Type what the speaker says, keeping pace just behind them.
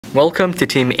Welcome to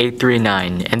Team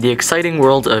 839 and the exciting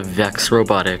world of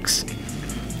vexrobotics.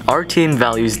 Our team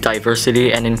values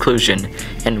diversity and inclusion,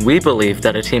 and we believe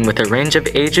that a team with a range of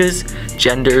ages,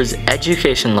 genders,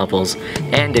 education levels,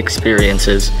 and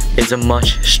experiences is a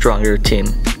much stronger team.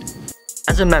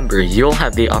 As a member, you'll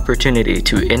have the opportunity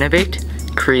to innovate,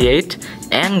 create,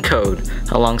 and code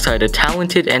alongside a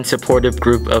talented and supportive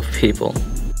group of people.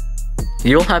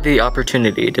 You'll have the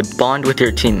opportunity to bond with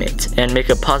your teammates and make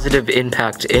a positive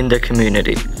impact in the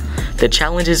community. The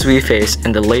challenges we face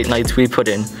and the late nights we put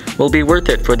in will be worth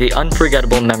it for the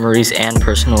unforgettable memories and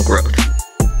personal growth.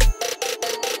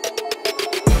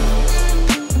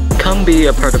 Come be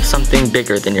a part of something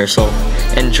bigger than yourself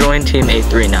and join Team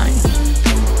 839.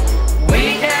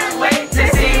 We can't wait to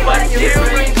see what you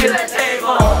bring to the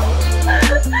table!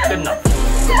 Good enough.